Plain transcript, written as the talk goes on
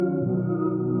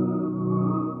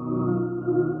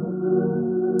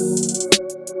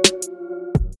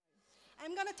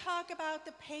about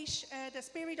the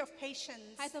spirit of patience.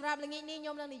 ហើយសម្រាប់ល្ងាចនេះខ្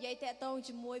ញុំនឹងនិយាយតាក់ទង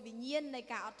ជាមួយវិញ្ញាណនៃ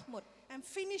ការអត់ធ្មត់ I'm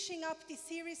finishing up the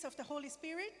series of the Holy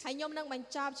Spirit. ហើយខ្ញុំនឹងបញ្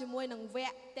ចប់ជាមួយនឹងវ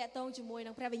គ្គតាក់ទងជាមួយ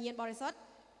នឹងព្រះវិញ្ញាណបរិសុទ្ធ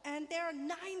And there are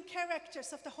 9 characters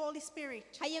of the Holy Spirit.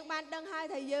 ហើយយើងបានដឹងហើយ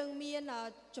ថាយើងមាន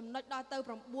ចំណុចដល់ទៅ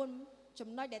9ចំ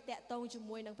ណុចដែលតាក់ទងជា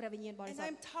មួយនឹងព្រះវិញ្ញាណបរិ And សុទ្ធ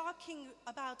I'm talking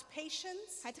about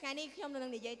patience, ហើយថ្ងៃនេះខ្ញុំនឹ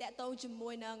ងនិយាយតាក់ទងជាមួ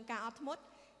យនឹងការអត់ធ្មត់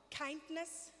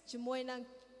kindness, ជាមួយនឹង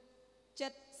ចិ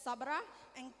ត្តសប្បុរស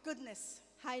and goodness.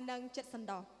 ហើយនឹងចិត្តសន្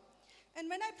តោស And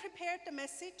when I prepared the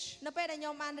message, នៅពេលដែលខ្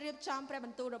ញុំបានរៀបចំព្រះប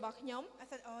ន្ទូលរបស់ខ្ញុំ I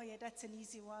thought, oh yeah, that's an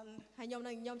easy one. ហើយខ្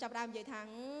ញុំចាប់ផ្ដើមនិយាយថា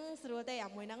ស្រួលទេ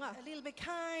អាមួយហ្នឹង A little bit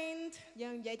kind, យើ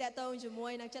ងនិយាយតាក់ទងជាមួ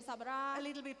យនឹងចិត្តសប្បុរស a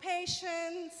little bit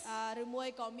patience. ឬមួយ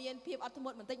ក៏មានភាពអត់ធ្ម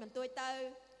ត់បន្តិចបន្តួចទៅ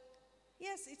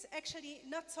Yes, it's actually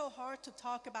not so hard to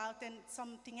talk about than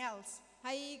something else.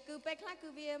 ហើយគឺពេលខ្លះគឺ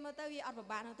វាមើលទៅវាអត់ពិ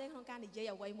បាកនោះទេក្នុងការនិយាយ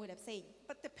អ្វីមួយដែលផ្សេង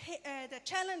But the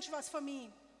challenge was for me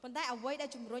ប៉ុន្តែអ្វីដែល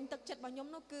ជំរុញទឹកចិត្តរបស់ខ្ញុំ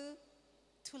នោះគឺ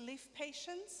to live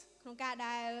patience, ក្នុងការ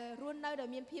ដែលរស់នៅដោយ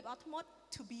មានភាពអត់ធ្មត់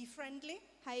to be friendly,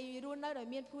 ហើយរស់នៅដោយ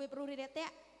មានភាពរួសរាយរាក់ទា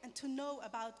ក់ and to know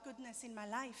about goodness in my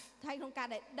life. ហើយក្នុងការ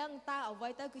ដែលដឹងតើអ្វី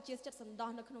ទៅគឺជាចិត្តសន្តោស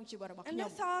នៅក្នុងជីវិតរបស់ And ខ្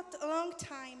ញុំ I thought a long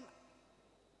time,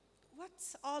 what's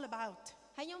all about?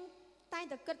 ហើយខ្ញុំតែង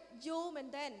តែគិតយូរមែន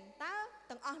ទែនតើ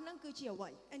ទាំងអស់ហ្នឹងគឺជាអ្វី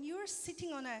And you're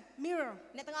sitting on a mirror.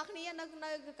 អ្នកទាំងអស់គ្នានៅ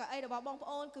កៅអីរបស់បងប្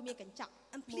អូនគឺមានកញ្ចក់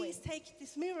And មួយ please take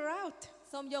this mirror out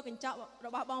សូមយកកញ្ចក់រ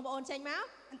បស់បងប្អូនចេញមក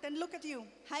and then look at you.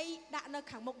 ហើយដាក់នៅ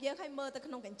ខាងមុខយើងហើយមើលទៅ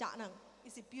ក្នុងកញ្ចក់ហ្នឹង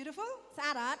Is it beautiful? ស្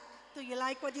អាតអត់ Do you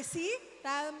like what you see?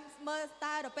 តើដ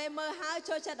ល់ពេលមើលហើយ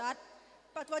ចូលចិត្តអត់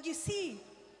But what you see,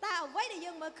 តើអ្វីដែល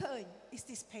យើងមើលឃើញ is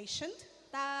this patient?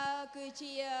 តើគឺ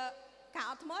ជាការ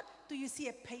អត់ធ្មត់ Do you see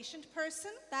a patient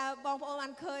person? តើបងប្អូនបា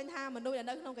នឃើញថាមនុស្សដែល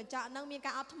នៅក្នុងកញ្ចក់ហ្នឹងមាន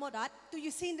ការអត់ធ្មត់អត់ Do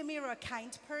you see in the mirror a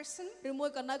kind person? ឬមួយ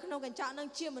ក៏នៅក្នុងកញ្ចក់ហ្នឹង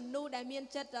ជាមនុស្សដែលមាន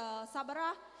ចិត្តសប្បុរ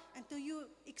ស And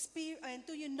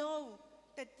do you know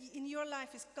that in your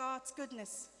life is God's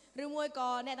goodness? ឬមួយក៏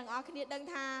អ្នកទាំងអស់គ្នាដឹង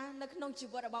ថានៅក្នុងជី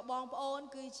វិតរបស់បងប្អូន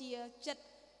គឺជាចិត្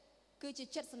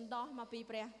តសន្តោសមកពី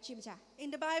ព្រះជាម្ចាស់ In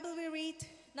the Bible we read,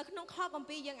 នៅក្នុងខគម្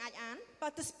ពីរយើងអាចអាន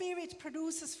but the Spirit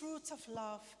produces fruits of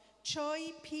love, joy,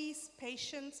 peace,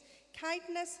 patience,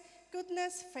 kindness,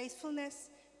 goodness, faithfulness,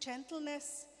 gentleness,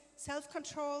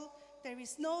 self-control. There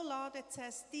is no law that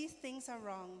says these things are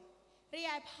wrong. រី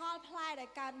ឯផលផ្លែដែល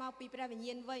កើតមកពីព្រះវិញ្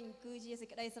ញាណវិញគឺជាសេច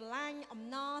ក្តីស្រឡាញ់អំ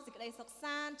ណរសេចក្តីសុខ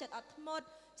សាន្តចិត្តអត់ធ្មត់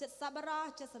ចិត្តសប្បុរស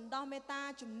ចិត្តសន្តោសមេត្តា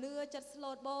ជំនឿចិត្តស្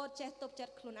លូតបូតចេះទប់ចិ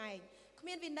ត្តខ្លួនឯងគ្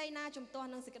មានវិន័យណាជំទាស់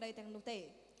នឹងសេចក្តីទាំងនោះទេ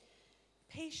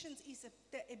Patience is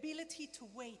the ability to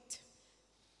wait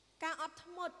ការអត់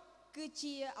ធ្មត់គឺ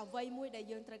ជាអ្វីមួយដែល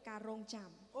យើងត្រូវការរងចាំ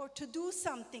or to do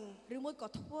something ឬមួយក៏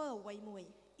ធ្វើអ្វីមួយ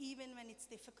even when it's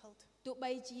difficult. ទោះ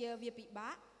បីជាវាពិ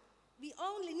បាក We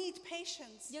only need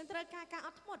patience យើងត្រូវការការអ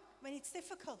ត់ធ្មត់ when it's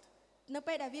difficult. នៅ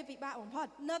ពេលដែលវាពិបាកបំផុត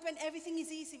Not when everything is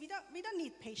easy. We don't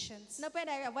need patience. នៅពេល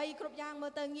ដែលអ្វីគ្រប់យ៉ាងមើ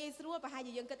លទៅងាយស្រួលប្រហែល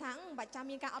ជាយើងគិតថាមិនបាច់ចាំ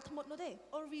មានការអត់ធ្មត់នោះទេ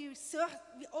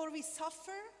Or we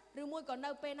suffer ឬមួយក៏នៅ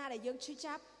ពេលណាដែលយើងឈឺ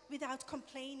ចាប់ without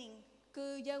complaining. គឺ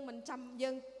យើងមិន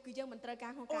ត្រូវកា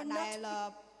រក្នុងការដែល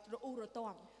រអ៊ូរ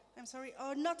ទាំ I'm sorry,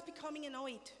 or not becoming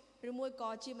annoyed. ឬមួយក៏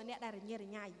ជាម្នាក់ដែលរញ៉េរ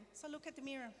ញ៉ៃ So look at the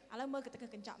mirror. ឥឡូវមើលទៅ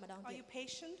កញ្ចក់ម្ដង Are ទៀត you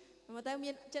patient? មើលទៅ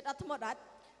មានចិត្តអត់ធ្មត់អត់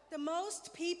The most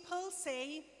people say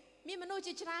មានមនុស្ស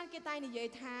ជាច្រើនគេតែនិយាយ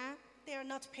ថា they are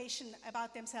not patient about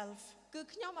themselves. គឺ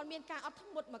ខ្ញុំអត់មានការអត់ធ្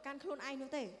មត់មកកាន់ខ្លួនឯងនោះ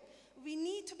ទេ We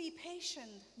need to be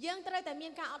patient យើងត្រូវតែមា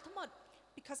នការអត់ធ្មត់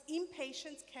because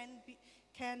impatience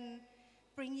can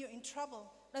bring you in trouble.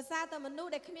 ដោយសារតែមនុស្ស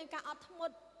ដែលគ្មានការអត់ធ្ម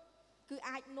ត់គឺ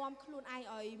អាចនាំខ្លួនឯង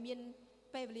ឲ្យមាន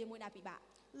ពេលវេលាមួយដែលពិបាក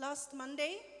Last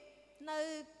Monday, នៅ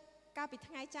កាលពី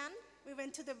ថ្ងៃច័ន្ទ we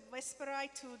went to the Vesperai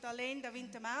to Dalen de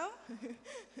Wintermau.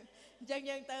 អញ្ចឹង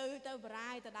យើងទៅបា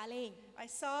រាយទៅដើរលេង I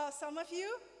saw some of you,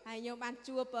 ហើយខ្ញុំបាន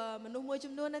ជួបមនុស្សមួយ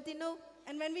ចំនួននៅទីនោះ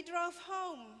and when we drove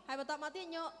home ហើយបន្ទាប់មកទៀត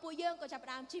ពួកយើងក៏ចាប់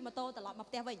ផ្ដើមជិះម៉ូតូត្រឡប់មក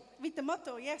ផ្ទះវិញ with the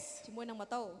motto, yes, ជាមួយនឹងម៉ូ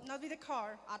តូ not with the car.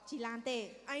 អត់ជិះឡានទេ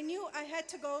I knew I had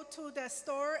to go to the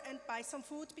store and buy some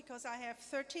food because I have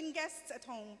 13 guests at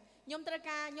home. ខ្ញុំដឹង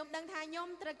ថាខ្ញុំ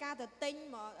ត្រូវការទៅទិញ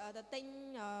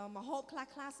ម្ហូបខ្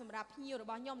លះសម្រាប់ភ្ញៀវរ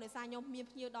បស់ខ្ញុំដោយសារខ្ញុំមាន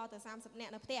ភ្ញៀវដល់ទៅ30នា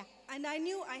ក់នៅផ្ទះ And I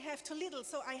knew I have too little,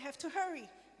 so I have to hurry.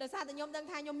 ដោយសារតែខ្ញុំដឹង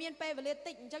ថាខ្ញុំមានពេលវេលា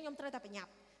តិចអញ្ចឹងខ្ញុំត្រូវតែប្រញាប់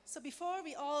So before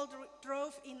we all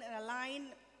drove in a line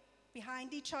behind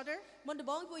each other, មុនដំ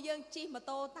បូងពួកយើងជិះម៉ូ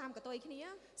តូតាមកតុយគ្នា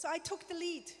so I took the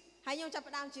lead. ហើយខ្ញុំចាប់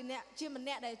ផ្ដើមជាម្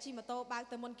នាក់ដែលជិះម៉ូតូបើក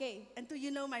ទៅមុនគេ And do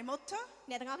you know my motto?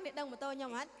 អ្នកទាំងអស់គ្នាដឹងម៉ូតូខ្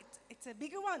ញុំអត់ It's a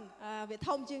bigger one. វា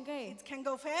ធំជាងគេ It can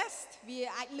go fast. វា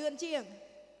អាចលឿនជាង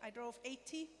I drove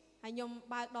 80, ហើយខ្ញុំ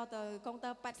បើកដល់ទៅកុងទ័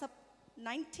រ80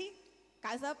 90,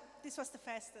 90 This was the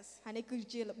fastest. ហើយនេះគឺ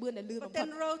ជាលបឿនដែលលឿនបំ But ផុត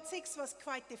then road 6 was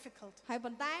quite difficult. ហើយ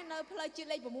ប៉ុន្តែនៅផ្លូវជាតិ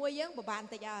លេខ6យើងពិបាកប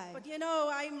ន្តិចហើយ But you know,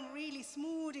 I'm really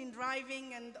smooth in driving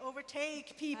and overtake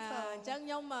អ people. ញ្ចឹង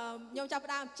ខ្ញុំចាប់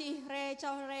ផ្ដើមជិះរេ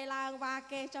ចុះរេឡើងវ៉ា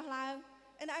គេចុះឡើង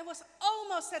And I was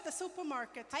almost at the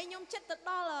supermarket. ហើយខ្ញុំចិត្តទៅ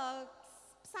ដល់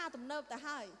ផ្សារទំនើបទៅ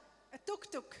ហើយ A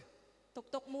tuk-tuk.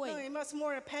 តុកមួយ No, it was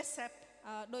more a PASAP.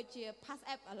 ដូចជា pass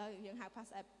app ឥឡូវយើងហៅ pass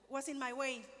app Was in my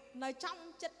way. នៅចំ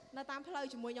ចិត្តនៅតាមផ្លូវ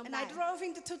ជាមួយខ្ញុំ And ដែ I រ drove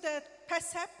into the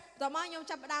PASAP. តោះមកខ្ញុំ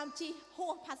ចាប់ផ្ដើមជិះហួ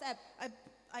ស pass app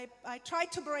I tried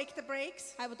to break the brakes.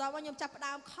 ហើយបន្ទាប់មកខ្ញុំចាប់ផ្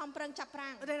ដើមខំប្រឹងចាប់ប្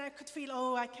រាំង But then I could feel,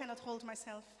 oh, I cannot hold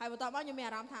myself. ហើយបន្ទាប់មកខ្ញុំមាន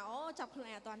អារម្មណ៍ថាអូចាប់ខ្លួន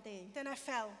ឯងអត់ទាន់ទេ Then I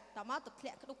fell តោះមកទៅធ្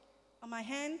លាក់ក្ដុក on my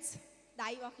hands, ដៃ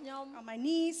របស់ខ្ញុំ on my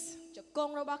knees. ជង្គ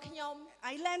ង់របស់ខ្ញុំ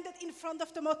I landed in front of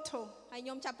the motor. ហើយខ្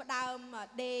ញុំចាប់ផ្ដើម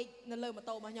ដេកនៅលើម៉ូ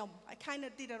តូរបស់ខ្ញុំ I kind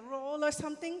of did a roll or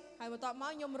something. ហើយបន្ទាប់ម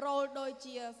កខ្ញុំរលដូច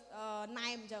ជាណែ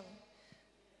មអញ្ចឹង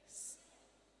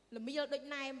ល្មៀលដូច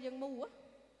ណែមយើងមូ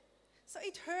So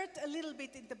it hurt a little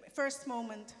bit in the first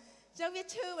moment. អញ្ចឹងវា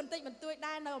ឈឺបន្តិចបន្តួច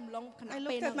ដែរនៅអំឡុងខណៈ I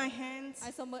ពេល looked ហ្នឹង at my hands,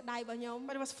 ហើយសូមមើលដៃរបស់ខ្ញុំ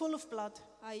but it was full of blood.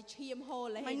 ហើយឈាមហូរ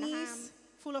លេហេ My ណាហាម knees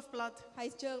full of blood. ហើយ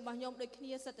ជើងរបស់ខ្ញុំដូចគ្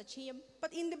នាសិតតែឈាម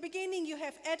But in the beginning, you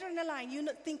have adrenaline. You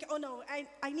think, oh no,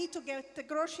 I need to get the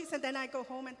groceries and then I go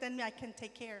home and then I can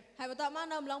take care. ហើយបន្ទាប់មក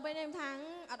នៅអំឡុងពេលនេះខ្ញុំថា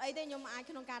អត់អីទេខ្ញុំអាច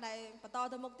ក្នុងការដែលបន្ត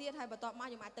ទៅមុខទៀតហើយបន្ទាប់មក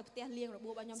ខ្ញុំអាចទៅផ្ទះលាងរបួ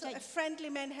សរបស់ខ្ញុំ So ចេញ a friendly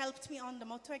man helped me on the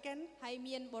motor again. ហើយ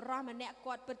មានបុរសម្នាក់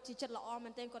គាត់ពិតជាចិត្តល្អមែ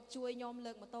នទែនគាត់ជួយខ្ញុំ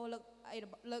លើកម៉ូតូលើក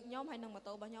ខ្ញុំហើយនឹងម៉ូ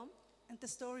តូរបស់ខ្ញុំ And the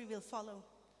story will follow.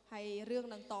 ហើយរឿង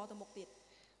នឹងតទៅមុខទៀត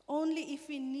Only if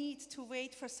we need to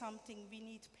wait for something, we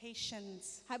need patience.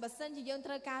 ហើយបើសិនជាយើង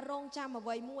ត្រូវការរងចាំអ្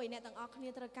វីមួយអ្នកទាំងអស់គ្នា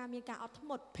ត្រូវការមានការអត់ធ្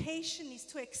មត់ Patience is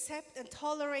to accept and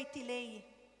tolerate delay,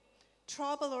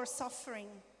 trouble or suffering.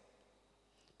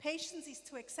 Patience is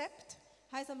to accept,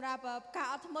 ហើយសម្រាប់ការ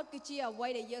អត់ធ្មត់គឺជាអ្វី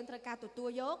ដែលយើងត្រូវការទទួល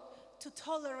យក to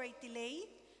tolerate delay,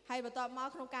 ហើយបន្ទាប់មក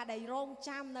ក្នុងការដែលរង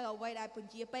ចាំនៅអ្វីដែលព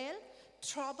ន្យាពេល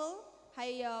trouble ហើ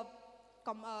យ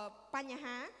កុំបញ្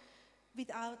ហា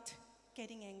without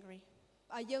getting angry.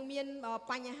 ឲ្យយើងមាន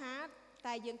បញ្ហា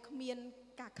តែយើងគ្មាន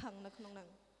ការខឹងនៅក្នុងហ្នឹង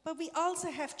But we also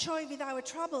have joy with our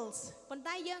troubles ប៉ុន្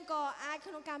តែយើងក៏អាច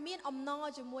ក្នុងការមានអំណរ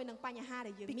ជាមួយនឹងបញ្ហា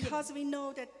ដែលយើងមាន because we know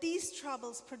that these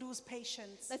troubles produce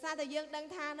patience. ដោយសារតែយើងដឹង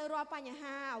ថានៅរាល់បញ្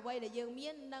ហាអ្វីដែលយើងមា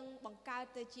ននឹងបង្កើត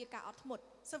ទៅជាការអត់ធ្មត់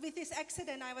So with this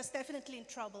accident, I was definitely in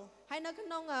trouble ហើយនៅក្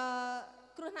នុង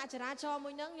គ្រោះថ្នាក់ចរាចរណ៍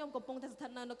មួយហ្នឹងខ្ញុំកំពុងតែស្ថិត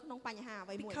នៅក្នុងបញ្ហាអ្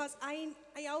វីមួយ because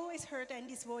I always heard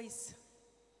Andy's voice.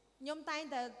 ខ្ញុំតែង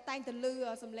តែឮ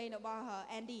សំឡេងរបស់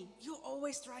Andy You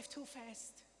always drive too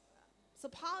fast. សុ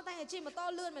ផលតែជិះម៉ូតូ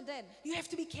លឿនមែនទែន You have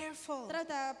to be careful. ត្រូវ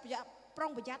តែប្រុ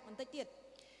ងប្រយ័ត្នបន្តិចទៀត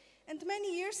And many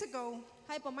years ago,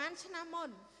 ហើយប្រហែលឆ្នាំមុន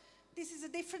this is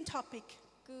a different topic,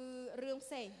 គឺរឿងផ្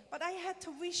សេង but I had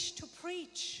to wish to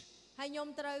preach. ហើយខ្ញុំ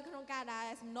ត្រូវក្នុងការដែល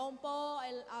សំណូមពរ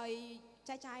ឲ្យ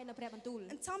ចែកចាយនៅព្រះបន្ទូល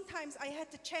And sometimes I had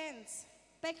the chance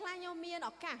ពេលខ្លះខ្ញុំមាន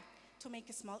ឱកាស to make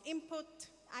a small input,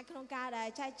 អាចក្នុងការដែល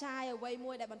ចែកចាយអ្វី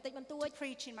មួយដែលបន្តិចបន្តួច to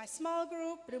preach in my small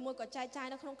group, ឬមួយក៏ចែកចាយ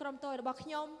នៅក្នុងក្រុមតូចរបស់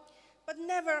ខ្ញុំ but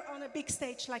never on a big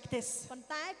stage like this. ប៉ុន្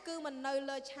តែគឺមិននៅ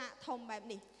លើឆាកធំបែប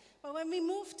នេះ But when we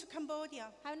moved to Cambodia,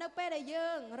 ហើយនៅពេលដែលយើ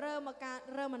ងរើមក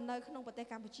នៅក្នុងប្រទេស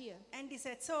កម្ពុជា Andy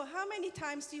said, so how many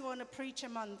times do you want to preach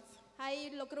a month? ហើយ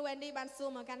លោកគ្រូ Andy បានសួរ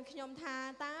មកកាន់ខ្ញុំថា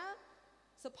តើ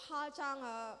សុផលចង់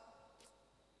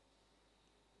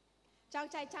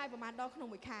ចែកចាយប្រហែលដងក្នុង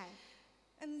មួយខែ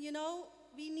And you know,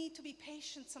 we need to be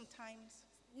patient sometimes.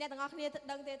 អ្នកទាំងអស់គ្នា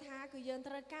ដឹងទេថាគឺយើង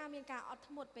ត្រូវការមានការអត់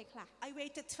ធ្មត់ពេលខ្លះ I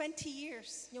waited 20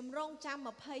 years ខ្ញុំរងចាំ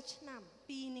20ឆ្នាំ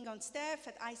being on staff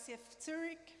at ICF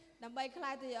Zurich, ដើម្បីខ្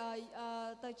លាយ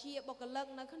ទៅជាបុគ្គលិក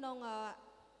នៅក្នុង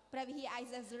ព្រះវិហារ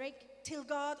ICF Zurich till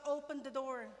God opened the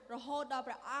door រហូតដល់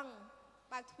ព្រះអង្គ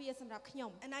បើកទ្វារសម្រាប់ខ្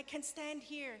ញុំ and I can stand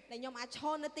here ដែលខ្ញុំអាចឈ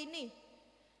រនៅទីនេះ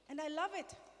and I love it.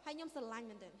 ហើយខ្ញុំស្រឡាញ់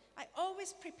មែនទែន I always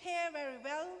prepare very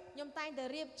well, ខ្ញុំតែងតែ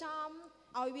រៀបចំ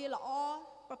ឲ្យវាល្អ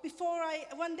but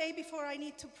one day before I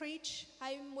need to preach, ហើ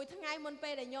យមួយថ្ងៃមុនពេ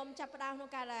លដែលខ្ញុំចាប់ផ្ដើមក្នុង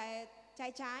ការដែលចែ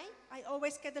កចាយ I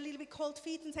always get a little bit cold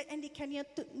feet and say, Andy, can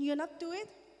you not do it?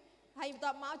 ហើយបន្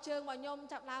ទាប់មកជើងរបស់ខ្ញុំ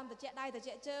ចាប់ឡើងត្រជាក់ដៃត្រ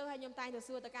ជាក់ជើងហើយខ្ញុំតែងតែ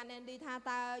សួរទៅកាន់ Andy ថា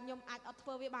តើខ្ញុំអាចអត់ធ្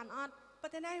វើវាបានអត់ But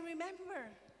then I remember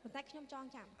ប៉ុន្តែខ្ញុំចង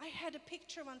ចាំ I had a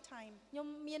picture one time, ខ្ញុំ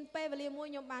មានពេលវេលាមួយ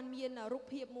ខ្ញុំបានមានរូប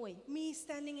ភាពមួយ me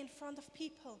standing in front of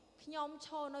people, ខ្ញុំឈ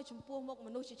រនៅចំពោះមុខម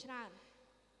នុស្សជាច្រើន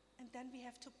and then we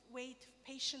have to wait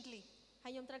patiently ហើ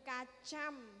យខ្ញុំត្រូវការ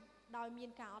ចាំដោយមាន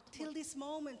ការអត់ធ្ម till ត់ this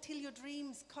moment, till your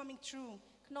dreams coming true.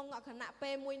 ក្នុងខណៈ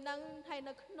ពេលមួយហ្នឹងហើយ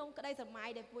នៅក្នុងក្តីសម័យ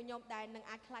ដែលពួកខ្ញុំដែលនឹង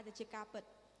អាចខ្លាចទៅជាការពិត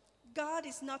God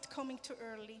is not coming too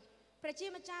early. ព្រះជា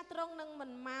ម្ចាស់ទ្រង់នឹងមិ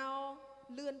នមក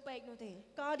លឿនពេកនោះទេ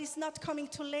God is not coming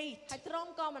too late. ហើយទ្រង់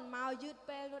ក៏មិនមកយឺត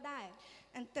ពេលនោះដែរ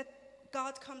And that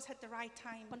God comes at the right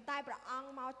time. ប៉ុន្តែព្រះអង្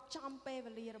គមកចំពេល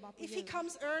វេលារបស់ព្រះ If យើ He ង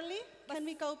comes early, can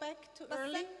we go back to បើសិន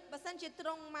early? បើសិនជាទ្រ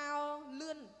ង់មក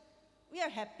លឿន We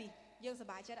are happy យើងសប្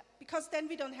បាយចិត្ត because then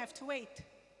we don't have to wait.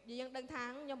 យើងដឹងថា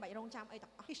ខ្ញុំមិនបាច់រងចាំអីទាំ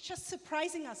ងអស់ He's just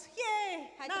surprising us. Yay!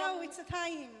 Hai Now trong- it's the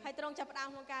time. ហើយទ្រង់ចាប់ផ្ដើម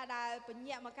ក្នុងការដែលព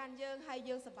ញាក់មកកាន់យើងហើយ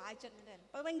យើងសប្បាយចិត្តមែនទែន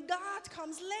But when God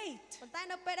comes late, ប៉ុន្តែ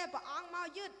នៅពេលដែលព្រះអង្គមក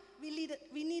យឺត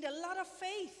we need a lot of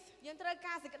faith យើងត្រូវ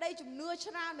ការសេចក្តីជំនឿ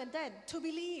ច្រើនមែនទែន to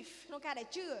believe, ក្នុងការដែល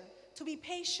ជឿ to be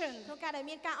patient. ក្នុងការដែល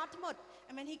មានការអត់ធ្មត់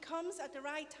And when He comes at the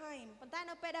right time, ប៉ុន្តែ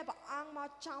នៅពេលដែលព្រះអង្គមក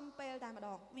ចំពេលតែម្ដ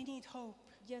ង we need hope.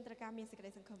 យើងត្រូវការមានសេចក្តី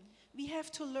សង្ឃឹម We have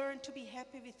to learn to be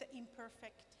happy with the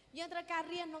imperfect. យើងត្រូវការ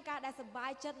រៀនក្នុងការដែលសប្បា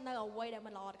យចិត្តនៅអ្វីដែល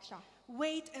មិនល្អឥតខ្ចោះ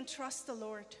Wait and trust the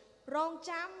Lord. រង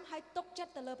ចាំហើយទុកចិត្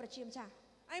តទៅលើព្រះជាម្ចាស់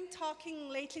I'm talking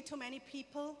lately to many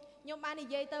people. ខ្ញុំបាននិ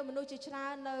យាយទៅមនុស្សជាច្រើ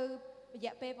ននៅរ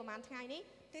យៈពេលប្រហែលថ្ងៃនេះ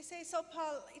They say, "So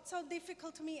Paul, it's so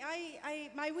difficult to me.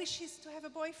 My wish is to have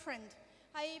a boyfriend.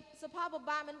 ហើយសភៅពិ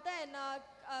បាកមែនទែន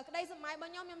ក្តីសម័យរប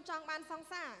ស់ខ្ញុំចង់បានសង្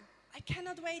សារ I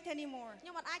cannot wait anymore." ខ្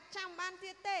ញុំអត់អាចចាំបាន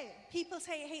ទៀតទេ People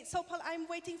say, "Hey, so Paul, I'm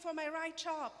waiting for my right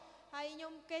job. ហើយខ្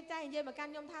ញុំគេតែនិយាយមកកាន់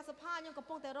ខ្ញុំថាសភៅខ្ញុំកំ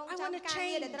ពុងតែរង I ចាំ wanna ការ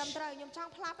ងារដែល change. ត្រឹមត្រូវខ្ញុំចង់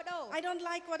ផ្លាស់ប្ដូរ I don't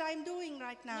like what I'm doing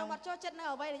right ខ្ញុំអ now." ត់ចូលចិត្តនៅ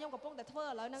អ្វីដែលខ្ញុំកំពុងតែធ្វើឥ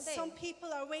ឡូវហ្នឹងទេ Some people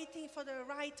are waiting for the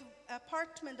right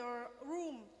apartment or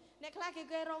room. អ្នកខ្លះ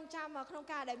គេរងចាំក្នុង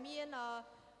ការដែលមាន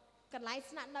កន្លែង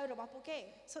ស្នាក់នៅរបស់ពួកគេ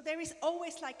So there is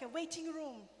always like a waiting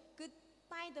room. គឺ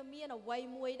តែងតែមានអ្វី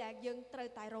មួយដែលយើងត្រូវ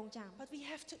តែរងចាំ But we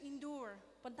have to endure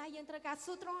ប៉ុន្តែយើងត្រូវការ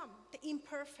ស៊ូទ្រាំ the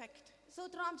imperfect. ស៊ូ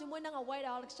ទ្រាំជាមួយនឹងអ្វី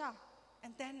ដែលល្អឥតខ្ចោះ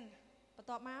And then បន្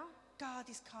ទាប់មក God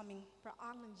is coming. ព្រះអ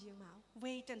ង្គនឹងយាងមក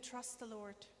Wait and trust the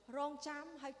Lord. រងចាំ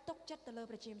ហើយទុកចិត្តទៅលើ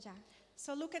ព្រះជាម្ចាស់ So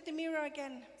look at the mirror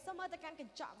again. សូមមើលទៅកាន់ក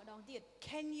ញ្ចក់ម្ដងទៀត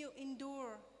Can you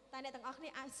endure តែអ្នកទាំងអស់គ្នា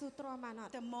អាចស៊ូទ្រាំបានអ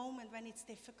ត់ the moment when it's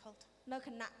difficult? នៅខ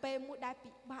ណៈពេលមួយដែល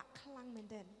ពិបាកខ្លាំងមែន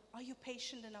ទែន Are you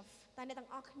patient enough? តែអ្នកទាំង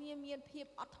អស់គ្នាមានភាព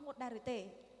អត់ធ្មត់ដែរឬទេ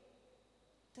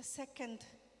The second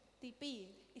ទី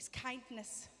2 is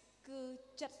kindness. គឺ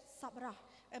ចិត្តសប្បុរស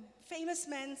A famous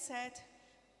man said,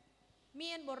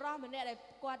 មានបុរសម្នាក់ដែល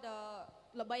គាត់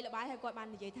ល្បីល្បាញហើយគាត់បាន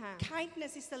និយាយថា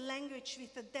kindness is the language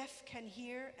which the deaf can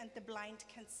hear and the blind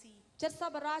can see. ចិត្តស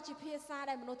ប្បុរសជាភាសា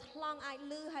ដែលមនុស្សថ្លង់អាច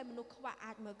ឮហើយមនុស្សខ្វាក់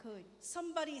អាចមើលឃើញ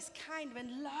Somebody is kind when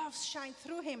love shines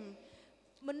through him.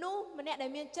 មនុស្សម្នាក់ដែ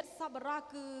លមានចិត្តសប្បុរស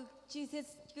គឺជា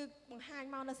គឺបង្ហាញ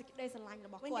មកនៅសេចក្តីស្រឡាញ់រ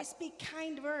បស់ When គា they ត់ speak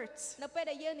kind words, នៅពេល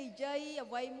ដែលយើងនិយាយ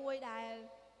អ្វីមួយដែល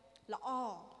ល្អ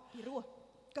ពីរោះ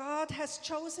God has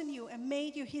chosen you and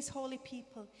made you His holy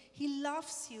people. He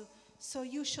loves you, so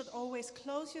you should always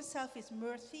clothe yourself with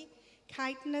mercy,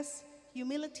 kindness,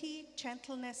 humility,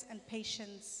 gentleness, and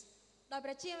patience. ដោយព្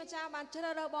រះជាម្ចាស់បានជ្រើ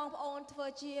សរើសបងប្អូនធ្វើ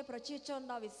ជាប្រជាជន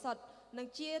ដ៏វិសុទ្ធនិង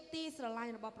ជាទីស្រឡា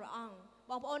ញ់របស់ព្រះអង្គ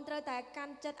បងប្អូនត្រូវតែកា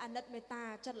ន់ចិត្តអាណិតមេត្តា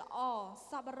ចិត្តល្អ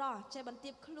សប្បុរសចេះបន្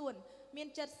ទាបខ្លួនមាន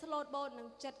ចិត្តស្លូតបូតនិង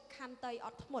ចិត្តខន្តីអ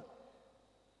ត់ធ្មត់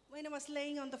When I was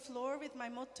laying on the floor with my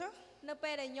motto, នៅ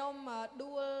ពេលដែលខ្ញុំ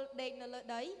ដួលដេកនៅលើ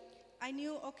ដី I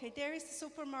knew, okay, there is the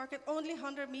supermarket, only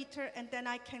 100 meters, and then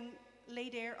I can lay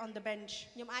there on the bench.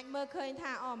 ខ្ញុំអាចមើលឃើញ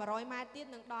ថា100ម៉ែត្រទៀត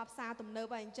នឹងដល់ផ្សារទំនើប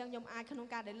ហើយអញ្ចឹងខ្ញុំអាចក្នុង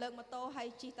ការដែលលើកម៉ូតូហើយ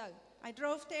ជិះទៅ I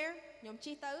drove there. ខ្ញុំ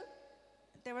ជិះទៅ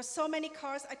There were so many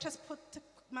cars. I just put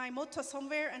my motor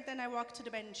somewhere, and then I walked to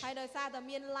the bench. ហើយដោយសារតែ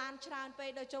មានឡានច្រើនពេក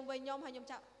នៅជុំវិញខ្ញុំហើយខ្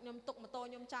ញុំទុកម៉ូតូ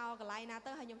ខ្ញុំចោលកន្លែងណា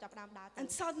ទៅហើយខ្ញុំចាប់ផ្ដើមដើរទៅ And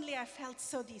suddenly I felt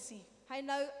so dizzy. ហើយ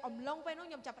នៅអំឡុងពេលនោះ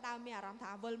ខ្ញុំចាប់ផ្ដើមមានអារម្មណ៍ថា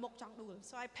វិលមុខចង់ដួល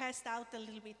So I passed out a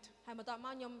little bit. ហើយបន្ទាប់ម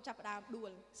កខ្ញុំចាប់ផ្ដើមដួ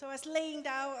ល So I was laying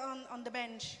down on the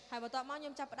bench. ហើយបន្ទាប់មកខ្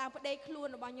ញុំចាប់ផ្ដើមប្តេកខ្លួន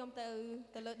របស់ខ្ញុំ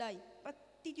ទៅលើដី But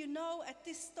did you know at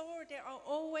this store there are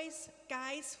always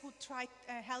guys who try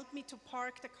help me to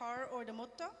park the car or the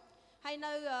motor? ហើយ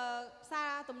នៅផ្សា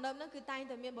រទំនើបហ្នឹងគឺតែង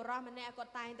តែមានបុរសម្នាក់គា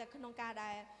ត់តែងតែក្នុងការ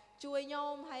ដែលជួយខ្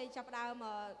ញុំហើយចាប់ផ្ដើម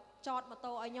ចតម៉ូ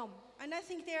តូឲ្យខ្ញុំ And I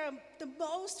think they are the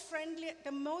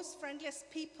most friendliest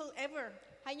people ever.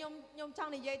 ហើយខ្ញុំច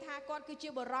ង់និយាយថាគាត់គឺជា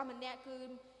បុរសម្នាក់គឺ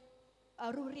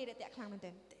រស់រាយរាក់ទាក់ខ្លាំងមែន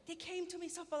ទែន They came to me,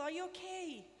 Sopal, are you okay?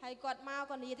 ហើយគាត់មក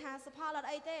គាត់និយាយថាសុផលអត់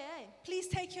អីទេហ៎ Please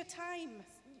take your time.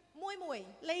 មួយ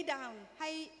Lay down. ហើ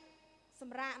យស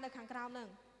ម្រាកនៅខាងក្រោមហ្នឹង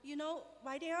You know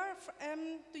why they are?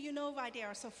 Do you know why they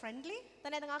are so friendly? តែ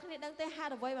អ្នកទាំងអស់គ្នាដឹងទេហេ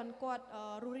តុអ្វីបានគាត់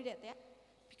រស់រាយរាក់ទាក់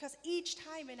Because each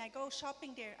time when I go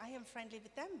shopping there, I am friendly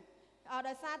with them.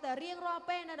 ដោយសារតែរៀងរាល់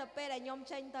ពេលនៅដល់ពេលដែលខ្ញុំ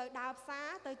ចេញទៅដើរផ្សារ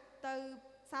ទៅ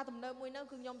ផ្សារទំនើបមួយហ្នឹង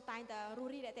គឺខ្ញុំតែងតែរ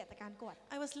ស់រាយរាក់ទាក់ទៅកាន់គាត់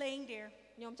I was laying there,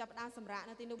 ខ្ញុំចាប់ផ្ដើមសម្រាក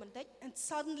នៅទីនោះបន្តិច and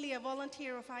suddenly a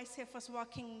volunteer of ICF was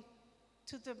walking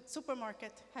to the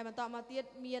supermarket. ហើយបន្តមកទៀត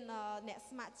មានអ្នក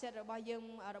ស្ម័គ្រចិត្តរបស់យើង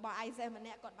របស់ ISF ម្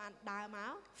នាក់គាត់បានដើរម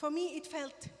ក For me, it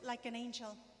felt like an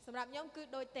angel. សម្រាប់ខ្ញុំគឺ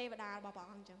ដូចទេវតារបស់ព្រះ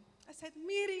អង្គអញ្ចឹង I said,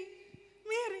 Miri,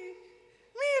 Miri,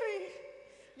 Miri.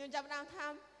 ខ្ញុំចាប់ផ្ដើមថា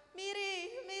មី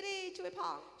រីជួយផ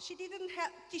ង She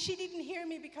didn't hear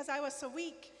me because I was so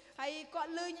weak. ហើយគា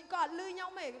ត់លឺខ្ញុំ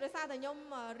ទេដោយសារតែខ្ញុំ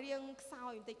រៀងខ្សោ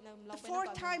យបន្តិចនៅម្លង The ពេល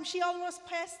fourth time, she almost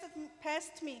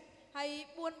passed me. ហើយ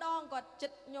4ដងគាត់ចិ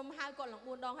ត្តខ្ញុំហៅគាត់ឡើង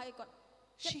4ដងហើយគាត់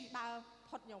ចិត្តដើរ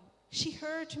ផុតខ្ញុំ She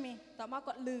heard me. តមក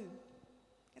គាត់លឺ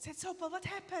I said, Sopa, what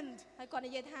happened? ហើយគាត់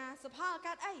និយាយថាសុផល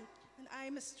កើតអី And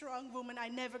I'm a strong woman. I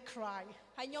never cry.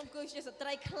 ហើយខ្ញុំគឺជាស្ត្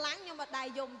រីខ្លាំងខ្ញុំអត់ដែរ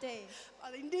យំទេ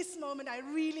But in this moment, I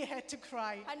really had to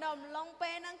cry ហើយនៅអំឡុង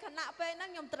ពេលហ្នឹងខណៈពេលហ្នឹង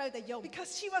ខ្ញុំត្រូវតែយំ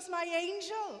because she was my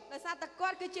angel. ដោយសារតែគា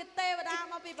ត់គឺជាទេវតា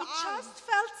មកពី It ព្រះអង្គ just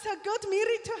felt so good,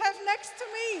 Miri, to have next to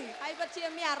me. ហើយពិតជា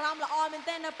មានអារម្មណ៍ល្អមែន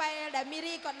ទែននៅពេលដែលមី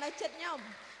រីគាត់នៅជិតខ្ញុំ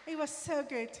It was so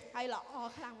good. ហើយល្អ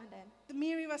ខ្លាំងមែនទែន The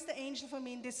Miri was the angel for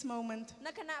me in this moment.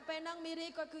 នៅខណៈពេលហ្នឹងមីរី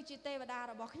គាត់គឺជាទេវតា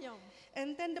របស់ខ្ញុំ And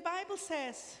then the Bible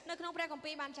says, នៅក្នុងព្រះគម្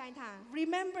ពីរបានចែងថា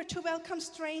remember to welcome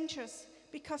strangers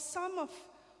because some of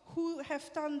who have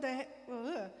done the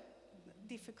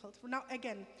difficult. Now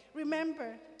again,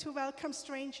 remember to welcome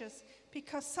strangers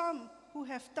because some who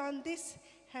have done this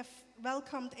have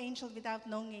welcomed angels without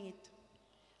knowing it.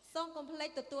 សូមកុំភ្លេច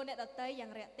ទទួលអ្នកដទៃយ៉ា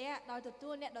ងរាក់ទាក់ដោយទទួ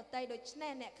លអ្នកដទៃដូច្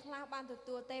នេះអ្នកខ្លះបានទ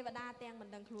ទួលទេវតាទាំងមិន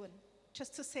ដឹងខ្លួន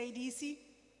Just to say it easy,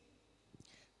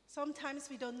 sometimes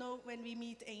we don't know when we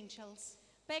meet angels.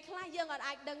 ពេលខ្លះយើងអត់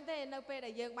អាចដឹងទេនៅពេល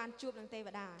ដែលយើងបានជួបនឹងទេវ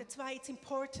តា That's why it's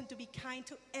important to be kind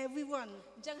to everyone.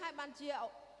 អញ្ចឹងហើយបានជា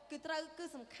គឺ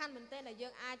សំខាន់មែនទែនដែលយើ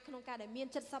ងអាចក្នុងការដែលមាន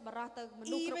ចិត្តសប្បុរសទៅម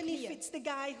នុស្សគ្រប់ Even គ្នា if it's the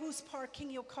guy who's parking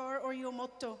your car or your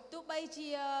motor. ទោះបីជា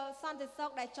សន្តិសុខ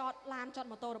ដែលចតឡានចត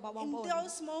ម៉ូតូរបស់បង In ប្អូន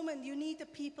those moments, you need the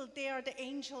people. They are the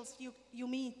angels you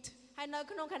meet. ហើយនៅ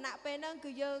ក្នុងខណៈពេលហ្នឹង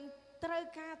គឺយើងត្រូវ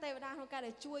ការទេវតាក្នុងការ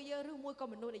ដែលជួយយើងឬមួយក៏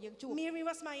មនុស្សដែលយើងជួប Miri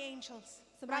was my angels.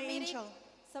 សម្រាប់ My មីរី angel.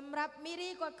 សម្រាប់មីរី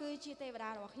គាត់គឺជាទេវតា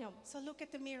របស់ខ្ញុំ So look at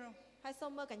the mirror. ហើយសូ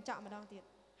មមើលកញ្ចក់ម្ដងទៀត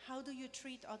How do you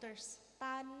treat others?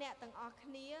 តើអ្នកទាំងអស់គ្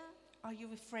នា Are you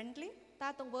friendly? តើ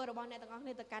ទង្វើរបស់អ្នកទាំងអស់គ្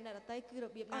នាទៅកាន់អ្នកដទៃគឺរ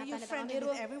បៀបណា Are តើ you អ្នកទាំងអស់ friendly គ្នារ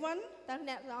with ស់ everyone? តើ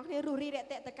អ្នកទាំងអស់គ្នារស់រីរាក់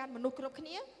ទាក់ទៅកាន់មនុស្សគ្រប់គ្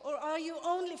នា Or are you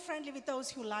only friendly with those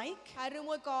who like? ហើយឬ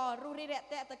មួយក៏រស់រីរាក់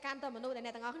ទាក់ទៅកាន់តែមនុស្សដែលអ្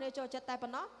នកទាំងអស់គ្នាចូលចិត្តតែប៉ុ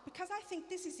ណ្ណោះ Because I think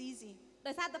this is easy.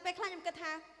 ដោយសារតែពេលខ្លះខ្ញុំគិត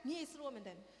ថាងាយស្រួលមែន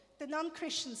ទែន The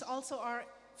non-Christians also are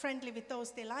friendly with those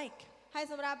they like. ហើយ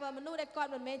សម្រាប់មនុស្សដែលគា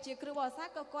ត់មិនមែនជាគ្រូបរិស័ទ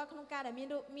ក៏គាត់ក្នុងការដែល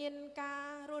មានការ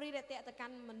រស់រីរាក់ទាក់ទៅកា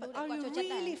ន់មនុស្ស But ដែល are គាត់ you ចូលចិត្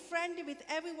តដែរ really friendly with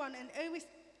everyone and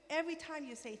every time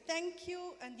you say thank you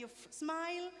and you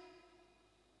smile?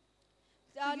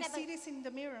 Do you see this in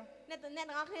the mirror? អ្នកទាំ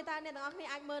ងអស់គ្នាតើអ្នកទាំងអស់គ្នា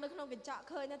អាចមើលនៅក្នុងកញ្ចក់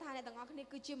ឃើញថាអ្នកទាំងអស់គ្នា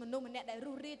គឺជាមនុស្សម្នាក់ដែលរ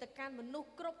ស់រីទៅកាន់មនុស្ស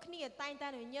គ្រប់គ្នាតែងតែ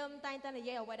ញញឹមតែងតែនិ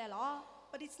យាយអ្វីដែលល្អ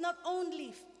But it's not only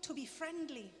to be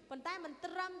friendly. ប៉ុន្តែមិន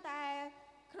ត្រឹមតែ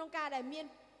ក្នុងការដែលមាន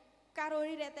ការរស់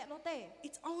រីរាក់ទាក់នោះទេ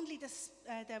It's only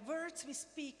the words we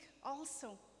speak also.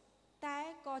 តែ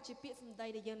ក៏ជាពាក្យសម្ដី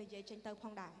ដែលយើងនិយាយចេញទៅផ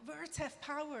ងដែរ Words have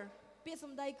power. ពាក្យស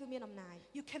ម្ដីគឺមានអំណាច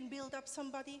You can build up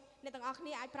somebody អ្នកទាំងអស់គ្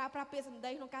នាអាចប្រើប្រាស់ពាក្យសម្ដី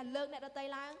ក្នុងការលើកអ្នកដទៃ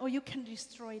ឡើង or you can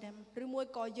destroy them. ឬមួយ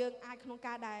ក៏យើងអាចក្នុង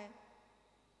ការដែល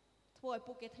ធ្វើឲ្យ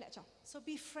ពួកគេធ្លាក់ចុះ So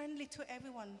be friendly to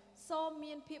everyone. សូម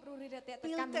មានភាពរស់រីរាក់ទាក់ទៅ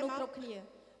Build កាន់ them មនុស្ស up. គ្រប់គ្នា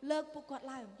លើកពួកគាត់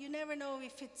ឡើង You never know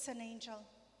if it's an angel.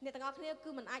 អ្នកទាំងអស់គ្នា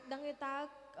គឺមិនអាចដឹងទេតើ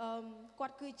គា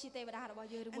ត់គឺជាទេវតារបស់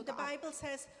យើងឬមួយ And ក៏ the អត់ Bible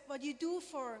says what you do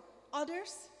for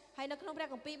others, ហើយនៅក្នុងព្រះ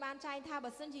គម្ពីរបានចែងថា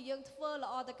បើសិនជាយើងធ្វើល្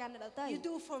អទៅកាន់អ្នកដទៃ you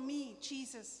do for me,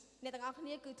 Jesus. អ្នកទាំងអស់គ្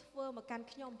នាគឺធ្វើមកកាន់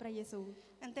ខ្ញុំព្រះយេស៊ូវ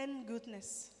And then goodness.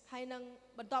 ហើយនឹង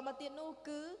បន្តមកទៀតនោះ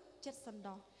គឺចិត្តសន្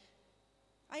តោស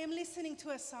I am listening to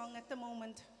a song at the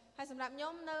moment. ហើយសម្រាប់ខ្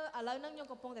ញុំនៅឥឡូវហ្នឹងខ្ញុំ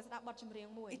កំពុងតែស្ដាប់បទចម្រៀង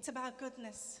មួយ It's about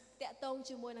goodness. តាក់ទង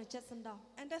ជាមួយនឹងចិត្តសន្តោស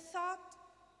And I thought,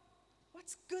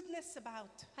 what's goodness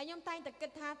about? ហើយខ្ញុំតែងតែគិ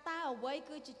តថាតើអ្វី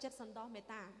គឺជាចិត្តសន្តោសមេត្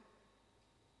តា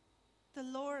The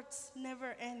Lord's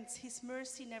never ends. His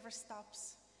mercy never stops.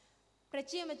 ព្រះ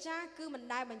ជាម្ចាស់គឺមិន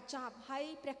ដែលបញ្ចប់ហើយ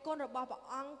ព្រះគុណរបស់ព្រះ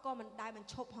អង្គក៏មិនដែលបញ្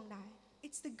ឈប់ផងដែរ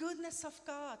It's the goodness of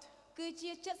God. គឺ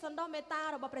ជាចិត្តសន្តោសមេត្តា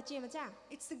របស់ព្រះជាម្ចាស់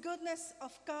It's the goodness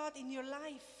of God in your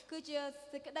life. គឺជា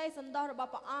សេចក្តីសន្តោសរបស់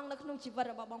ព្រះអង្គនៅក្នុងជីវិត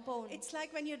របស់បងប្អូន It's like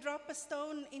when you drop a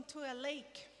stone into a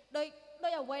lake. ដោយ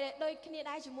អ្វីដូចគ្នា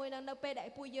ដែរជាមួយនឹងនៅពេលដែល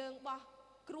ពួកយើងបោះ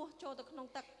គ្រោះចូលទៅក្នុង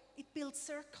ទឹក It builds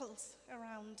circles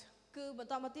around. គឺបន្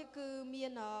តមកទៀតគឺមា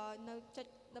ននៅចិត្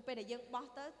តនៅពេលដែលយើងបោះ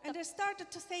ទៅ And I started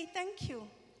to say thank you.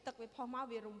 ទឹកវាផុសមក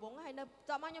វារង្វង់ហើយនៅត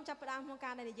មកខ្ញុំចាប់ផ្ដើមក្នុង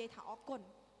ការនិយាយថាអរគុណ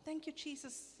Thank you,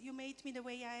 Jesus. You made me the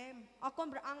way I am. អរគុណ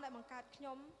ព្រះអង្គដែលបង្កើតខ្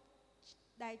ញុំ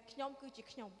ដែលខ្ញុំគឺជា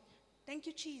ខ្ញុំ Thank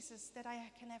you, Jesus, that I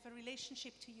can have a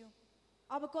relationship to you.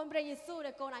 អរគុណព្រះយេស៊ូវ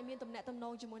ដែលកូនអាចមានទំនាក់ទំន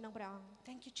ងជាមួយនឹងព្រះអង្គ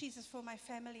Thank you, Jesus, for my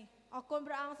family, អរគុណ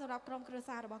ព្រះអង្គសម្រាប់ក្រុមគ្រួ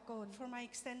សាររបស់កូន for my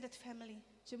extended family,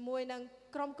 ជាមួយនឹង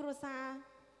ក្រុមគ្រួសារ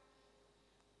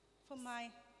for my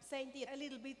ផ្សេងទៀត a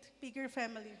little bit bigger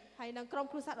family, ហើយនឹងក្រុម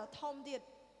គ្រួសារដ៏ធំទៀត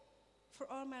for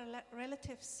all my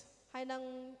relatives. ហើយនឹង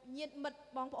ញាតិមិត្ត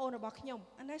បងប្អូនរបស់ខ្ញុំ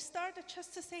And I started just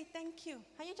to say thank you.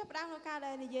 ហើយខ្ញុំចាប់ផ្ដើមក្នុងការ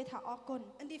ដែលនិយាយថាអរគុណ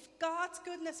And if God's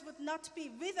goodness would not be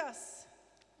with us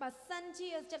បើសិនជា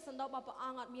ចិត្តសន្តោសរបស់ព្រះអ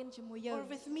ង្គអត់មានជាមួយយើង or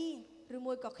with me, ឬ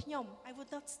មួយក៏ខ្ញុំ I would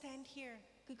not stand here.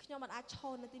 គឺខ្ញុំមិនអាចឈ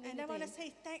រនៅទីនេះ And ទេ I want to say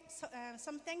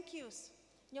some thank yous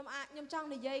ខ្ញុំចង់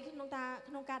និយាយក្នុង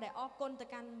ការដែលអរគុណទៅ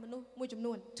កាន់មនុស្សមួយចំ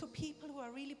នួន to people who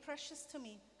are really precious to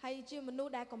me. ហើយជាមនុស្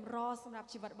សដែលកម្រសម្រាប់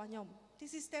ជីវិតរបស់ខ្ញុំ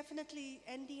This is definitely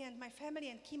Andy and my family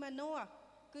and Kim and Noah.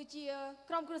 គឺជា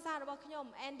ក្រុមគ្រួសាររបស់ខ្ញុំ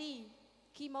Andy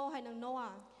Kimo ហើយនិង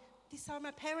Noah These are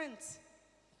my parents.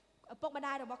 ឪពុកម្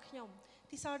ដាយរបស់ខ្ញុំ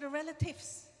These are the relatives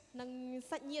និង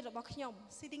សាច់ញាតិរបស់ខ្ញុំ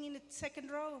sitting in the second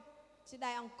row. ជា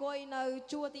ដែលអង្គុយនៅ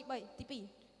ជួរទី2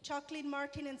 Jacqueline,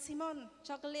 Martin and Simon.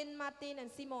 Jacqueline Martin and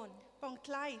Simon Bong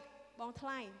Tlai. បងថ្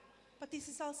លៃ But this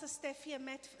is also Steffi and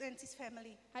Matt and his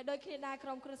family. ហើយដូចគ្នាដែរក្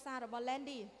រុមគ្រួសាររបស់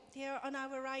Landy They are on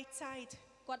our right side,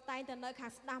 គាត់តែងតែនៅខា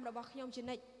ងស្ដាំរបស់ខ្ញុំជា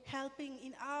និច្ច helping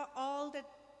in all the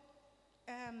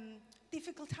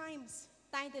difficult times,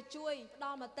 តែងតែជួយផ្ដ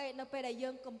ល់មតិនៅពេលដែលយើ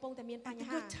ងកំពុងតែមាន and បញ្ the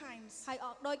ហា good times ហើយ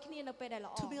ដូចគ្នានៅពេលដែល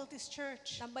ល្អ to build this church.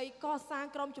 ដើម្បីកសាង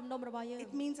ក្រុមជំនុំរបស់យើង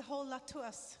It means a whole lot to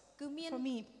us. គឺមាន For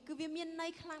me. គឺវាមានន័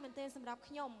យខ្លាំងមែនទែនសម្រាប់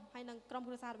ខ្ញុំហើយនិងក្រុម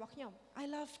គ្រួសាររបស់ខ្ញុំ I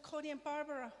love Cody and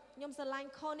Barbara. ខ្ញុំស្រឡាញ់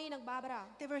Connie និង Barbara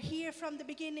They were here from the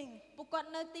beginning. ពួកគាត់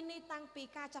នៅទីនេះតាំងពី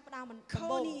ការចាប់ផ្ដើមដំបូង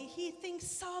Connie, he thinks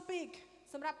so big.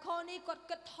 សម្រាប់ Connie គាត់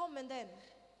គិតធំមែនទែន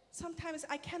Sometimes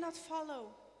I cannot follow.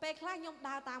 ពេលខ្លះខ្ញុំ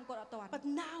ដើរតាមគាត់អត់ទាន់ But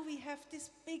now we have this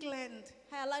big land.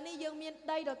 ហើយឥឡូវនេះយើងមាន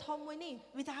ដីដ៏ធំមួយនេះ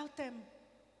Without them,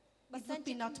 it would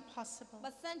be not possible.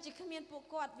 បើសិនជាគ្មានពួក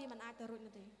គាត់វាមិនអាចទៅរួច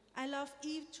នោះទេ I love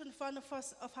each and one of us,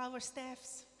 of our staffs,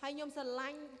 ហើយខ្ញុំស្រឡា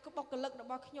ញ់បុគ្គលិករ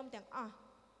បស់ខ្ញុំទាំងអស់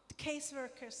the case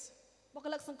workers, បុគ្គ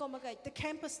លិកសង្គមកិច្ច the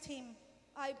campus team,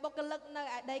 ហើយបុគ្គលិកនៅ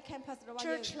ឯដី campus របស់យើង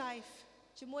church life.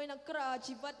 ជាមួយនឹង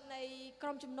ជីវិតនៃក្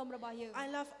រុមជំនុំរបស់យើង I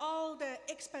love all the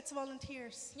expats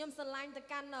volunteers. ខ្ញុំស្រឡាញ់ទៅ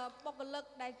កាន់បុគ្គលិក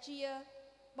ដែលជា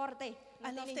បរទេស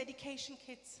I love dedication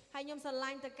kids. ហើយខ្ញុំស្រឡា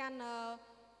ញ់ទៅកាន់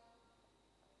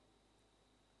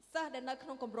សិស្សដែលនៅក្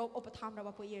នុងគម្រោងឧបត្ថម្ភរប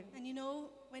ស់ពួកយើង And you know,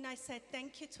 when I said thank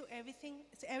you to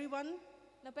everyone,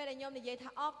 នៅពេលដែលខ្ញុំនិយាយថា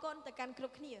អរគុណទៅកាន់គ្រ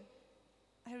ប់គ្នា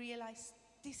I realized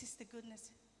this is the goodness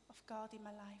of God in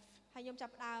my life. ហើយខ្ញុំចា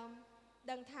ប់ផ្ដើម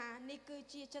ដឹងថានេះគឺ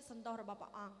ជាចិត្តសន្តោសរបស់ព្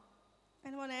រះអង្គ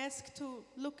And I want to ask to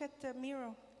look at the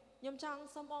mirror. ខ្ញុំចង់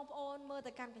សូមបងប្អូនមើល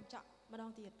ទៅកាន់កញ្ចក់ម្ដ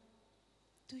ងទៀត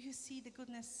Do you see the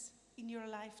goodness in your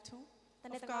life too? តើ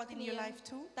អ្នក Of ទាំងអស់ God in គ្នា your life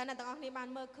too? តើអ្នកទាំងអស់គ្នាបាន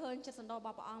មើលឃើញចិត្តសន្តោសរប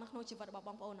ស់ព្រះអង្គនៅក្នុងជីវិតរបស់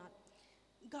បងប្អូនអត់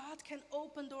God can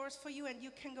open doors for you and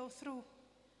you can go through.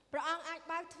 ព្រះអង្គអាច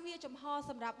បើកទ្វារចំហ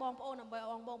សម្រាប់បងប្អូនដើម្បីឲ្យ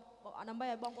បង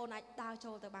ប្អូនអាចដើរ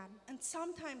ចូលទៅបាន And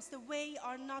sometimes the way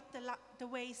are not the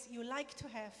ways you like to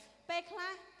have, ពេលខ្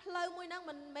លះផ្លូវមួយហ្នឹង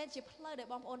មិនមែនជាផ្លូវដែល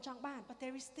បងប្អូនចង់បាន but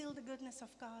there is still the goodness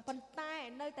of God. ប៉ុន្តែ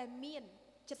នៅតែមាន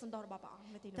ចិត្តសន្តោសរបស់ព្រះអង្គ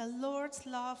នៅទីនោះ The Lord's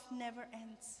love never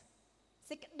ends.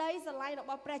 សេចក្តីស្រឡាញ់រ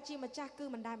បស់ព្រះជាម្ចាស់គឺ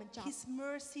មិនដែលបញ្ចប់ His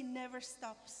mercy never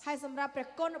stops. ហើយសម្រាប់ព្រះ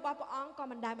គុណរបស់ព្រះអង្គក៏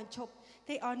មិនដែលបញ្ឈប់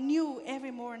They are new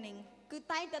every morning. គឺ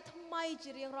តែងតែថ្មី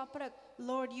ជារៀងរាល់ព្រឹក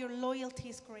Lord, your loyalty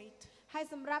is great. ហើយ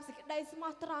សម្រាប់សេចក្តីស្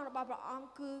មោះត្រង់របស់ព្រះអង្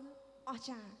គគឺអស្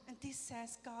ចារ្យ And this says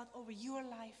God over your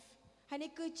life. ហើយ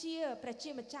នេះគឺជាព្រះជា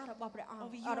ម្ចាស់របស់ព្រះអង្គ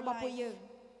Over your របស់ពួក life. យើង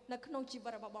នៅក្នុងជីវិ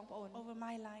តរបស់បងប្អូន Over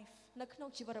my life. នៅក្នុង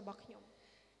ជីវិតរបស់ខ្ញុំ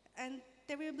And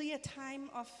there will be a time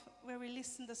of where we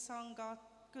listen the song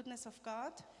Goodness of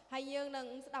God. ហើយយើងនឹង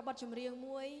ស្ដាប់បទចម្រៀង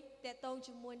មួយតាក់ទង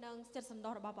ជាមួយនឹងចិត្តសន្តោ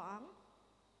សរបស់ព្រះអង្គ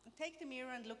Take the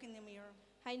mirror and look in the mirror.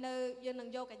 ហើយនៅយើងនឹង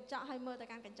យកកញ្ចក់ហើយមើលទៅ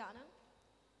កាន់កញ្ចក់ហ្នឹង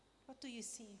What do you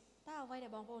see? តើអ្វីដែ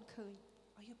លបងប្អូនឃើញ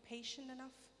Are you patient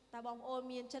enough? តើបងប្អូន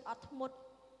មានចិត្តអត់ធ្មត់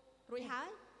រួចហើយ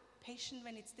Patient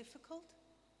when it's difficult?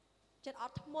 ចិត្តអ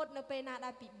ត់ធ្មត់នៅពេលណាដែ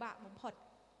លពិបាកបំផុត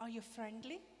Are you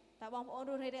friendly? តើបងប្អូន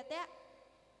រួសរាយរាក់ទាក់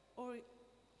Or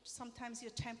sometimes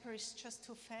your temper is just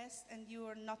too fast and you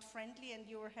are not friendly and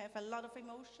you have a lot of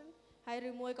emotion? ហើយ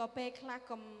ឬមួយក៏ពេលខ្លះ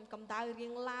កំដៅរៀ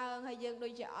ងឡើងហើយយើងដូ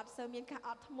ចជាអត់សូវមានការអ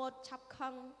ត់ធ្មត់ឆាប់ខឹ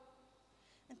ង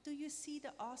And do you see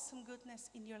the awesome goodness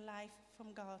in your life from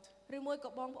God? ឬមួយក៏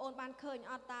បងប្អូនបានឃើញ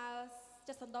អត់តើ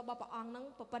ចិត្តសន្តោសរបស់ព្រះអង្គហ្នឹង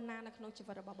ប៉ុណ្ណានៅក្នុងជី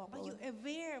វិតរបស់បងប្ Are អូន you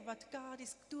aware what God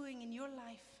is doing in your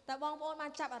life? តើបងប្អូនបា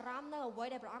នចាប់អារម្មណ៍នៅអ្វី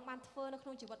ដែលព្រះអង្គបានធ្វើនៅក្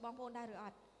នុងជីវិតបងប្អូនដែរឬអ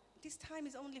ត់ This time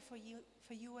is only for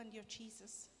you and your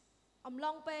Jesus. អំ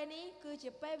ឡុងពេលនេះគឺជា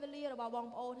ពេលវេលារបស់បង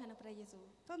ប្អូនហើយនឹងព្រះយេស៊ូវ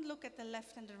Don't look at the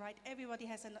left and the right. Everybody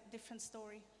has a different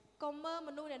story. កុំមើល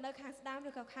មនុស្សដែលនៅខាងស្ដាំ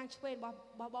ឬក៏ខាងឆ្វេងរបស់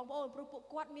បងប្អូនព្រោះពួក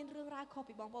គាត់មានរឿងរ៉ាវខុស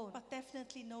ពីបងប្អូន But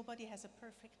definitely nobody has a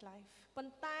perfect life. ប៉ុ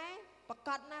ន្តែប្រ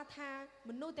កាសណាស់ថា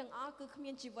មនុស្សទាំងអស់គឺគ្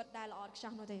មានជីវិតដែលល្អឥតខ្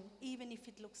ចោះនោះទេ Even if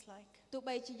it looks like. ទោះ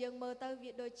បីជាយើងមើលទៅ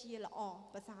វាដូចជាល្អ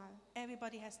ប្រសើរ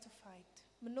Everybody has to fight.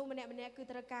 មនុស្សម្នាក់ៗគឺ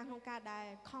ត្រូវការក្នុងការដែល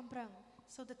ខំប្រឹង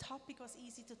So the topic was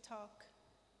easy to talk.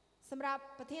 សម្រាប់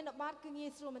ប្រធានបទគឺងាយ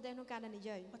ស្រួលមែនទែនក្នុងការដែលនិ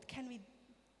យាយ But can we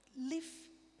live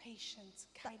patience,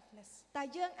 kindness? តែ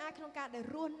យើងអាចក្នុងការដែល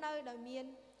រស់នៅដោយមាន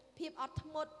ភាពអត់ធ្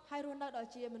មត់ហើយរស់នៅដោយ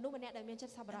ជាមនុស្សម្នាក់ដែលមានចិ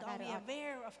ត្តសប្បុរស And ដែរ are ឬ we អត់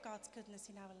aware of God's goodness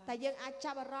in our តែ life? យើងអាច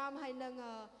ចាប់អារម្មណ៍ហើយនឹង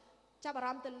ចាប់អារ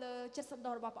ម្មណ៍ទៅលើចិត្តសប្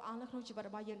បុរសរបស់ព្រះអង្គនៅក្នុងជីវិត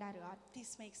របស់យើងដែរឬអត់ This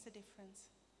makes the difference.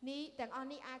 នេះទាំងអស់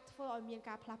នេះអាចធ្វើឲ្យមាន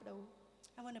ការផ្លាស់ប្ដូរ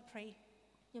I want to pray.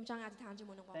 ខ្ញុំចង់អធិដ្ឋានជា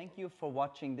មួយនឹងបង Thank you for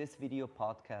watching this video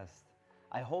podcast.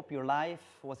 I hope your life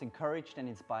was encouraged and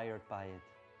inspired by it.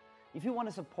 If you want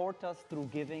to support us through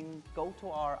giving, go to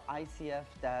our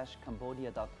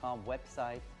icf-cambodia.com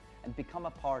website and become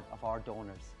a part of our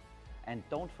donors. And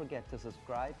don't forget to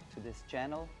subscribe to this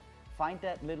channel. Find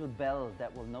that little bell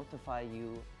that will notify you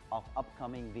of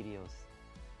upcoming videos.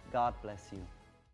 God bless you.